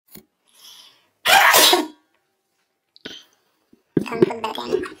can put that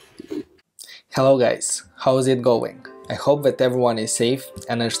in. Hello guys, how's it going? I hope that everyone is safe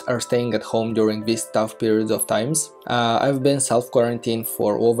and are staying at home during these tough periods of times. I've been self-quarantined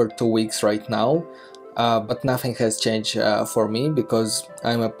for over 2 weeks right now, but nothing has changed for me because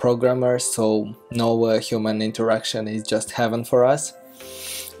I'm a programmer, so no human interaction is just heaven for us.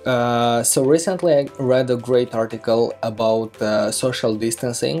 So recently I read a great article about social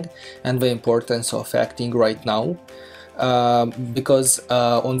distancing and the importance of acting right now, because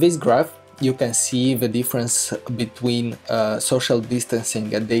on this graph you can see the difference between social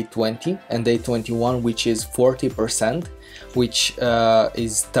distancing at day 20 and day 21, which is 40%, which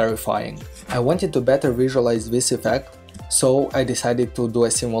is terrifying. I wanted to better visualize this effect, so I decided to do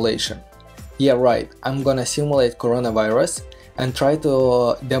a simulation. Yeah, right, I'm gonna simulate coronavirus and try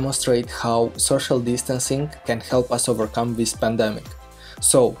to demonstrate how social distancing can help us overcome this pandemic.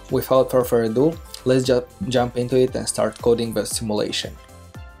 So, without further ado, let's just jump into it and start coding the simulation.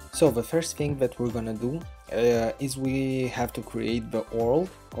 So the first thing that we're gonna do is we have to create the world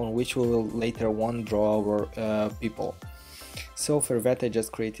on which we will later on draw our people. So for that I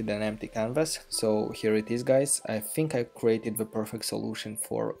just created an empty canvas, so here it is guys. I think I created the perfect solution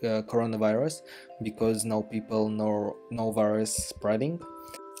for coronavirus, because no people nor no virus spreading.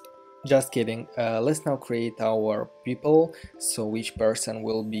 Just kidding. Let's now create our people, so each person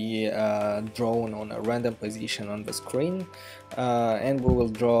will be drawn on a random position on the screen, and we will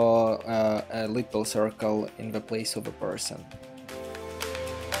draw a little circle in the place of a person.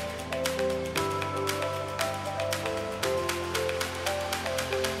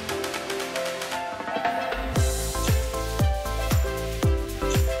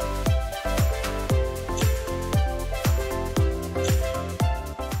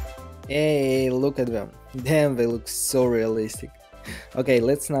 Hey, look at them. Damn, they look so realistic. Okay,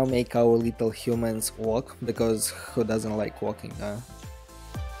 let's now make our little humans walk, because who doesn't like walking, huh?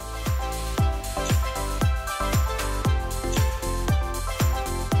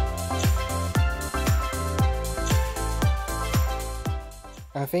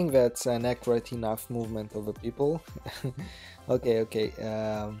 I think that's an accurate enough movement of the people. Okay.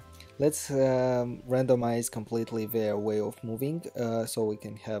 Let's randomize completely their way of moving, so we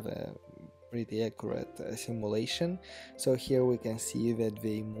can have a pretty accurate simulation. So here we can see that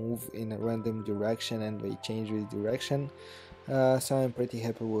they move in a random direction and they change with direction. So I'm pretty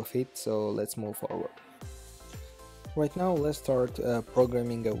happy with it, so let's move forward. Right now let's start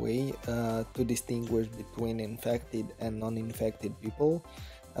programming a way to distinguish between infected and non-infected people.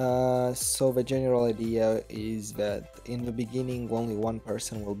 So the general idea is that in the beginning only one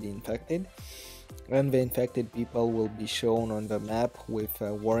person will be infected, and the infected people will be shown on the map with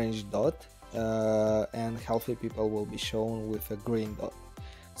an orange dot, and healthy people will be shown with a green dot.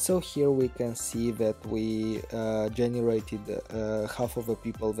 So here we can see that we generated half of the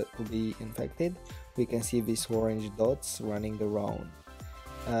people that will be infected. We can see these orange dots running around.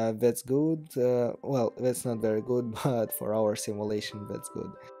 That's good. Well, that's not very good, but for our simulation that's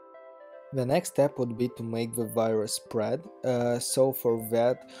good. The next step would be to make the virus spread, so for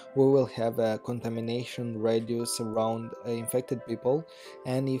that we will have a contamination radius around infected people,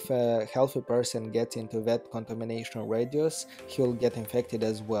 and if a healthy person gets into that contamination radius, he'll get infected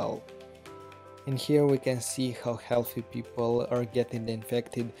as well. And here we can see how healthy people are getting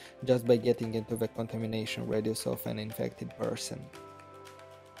infected just by getting into the contamination radius of an infected person.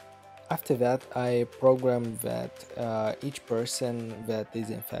 After that, I programmed that each person that is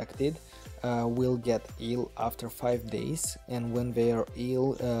infected will get ill after 5 days, and when they are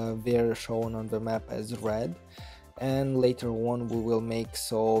ill, they are shown on the map as red. And later on we will make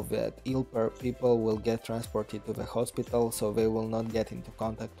so that ill people will get transported to the hospital, so they will not get into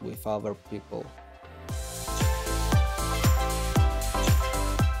contact with other people.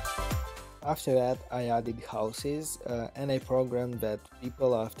 After that I added houses, and I programmed that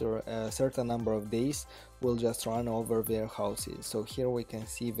people after a certain number of days will just run over their houses. So here we can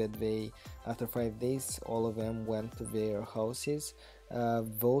see that they, after 5 days, all of them went to their houses,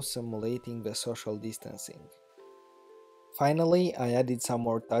 those simulating the social distancing. Finally, I added some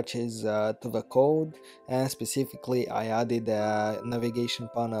more touches to the code, and specifically I added a navigation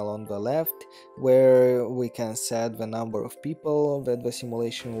panel on the left where we can set the number of people that the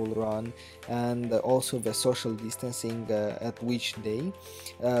simulation will run, and also the social distancing at which day.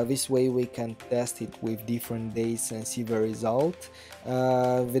 This way we can test it with different days and see the result.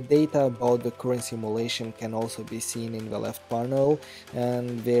 The data about the current simulation can also be seen in the left panel,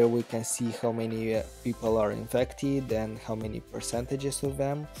 and there we can see how many people are infected and how many percentages of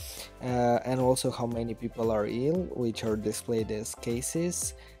them, and also how many people are ill, which are displayed as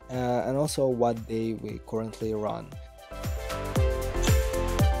cases, and also what day we currently run.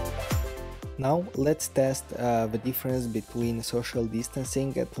 Now let's test the difference between social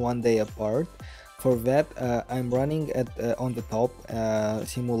distancing at 1 day apart. For that, I'm running on the top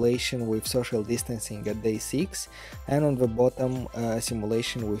simulation with social distancing at day 6, and on the bottom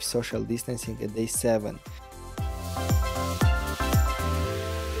simulation with social distancing at day 7.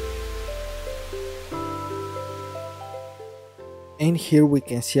 And here we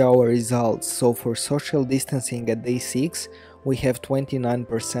can see our results. So for social distancing at day 6, we have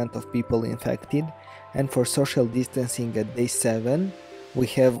 29% of people infected, and for social distancing at day 7, we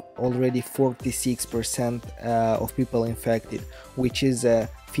have already 46% of people infected, which is a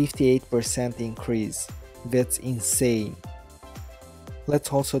 58% increase. That's insane.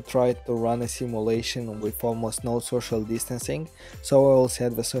 Let's also try to run a simulation with almost no social distancing. So I will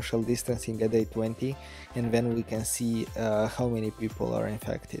set the social distancing at day 20, and then we can see how many people are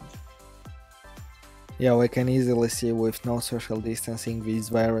infected. Yeah, we can easily see with no social distancing this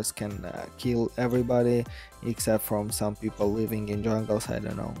virus can kill everybody except from some people living in jungles, I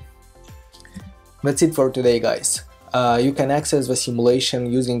don't know. That's it for today, guys. You can access the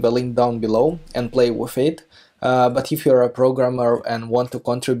simulation using the link down below and play with it. But if you're a programmer and want to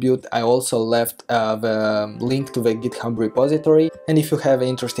contribute, I also left the link to the GitHub repository, and if you have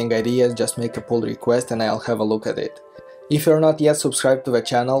interesting ideas, just make a pull request and I'll have a look at it. If you're not yet subscribed to the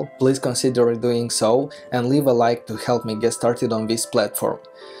channel, please consider doing so and leave a like to help me get started on this platform.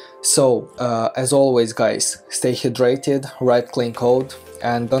 So, as always guys, stay hydrated, write clean code,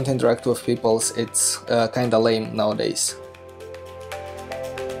 and don't interact with people, it's kinda lame nowadays.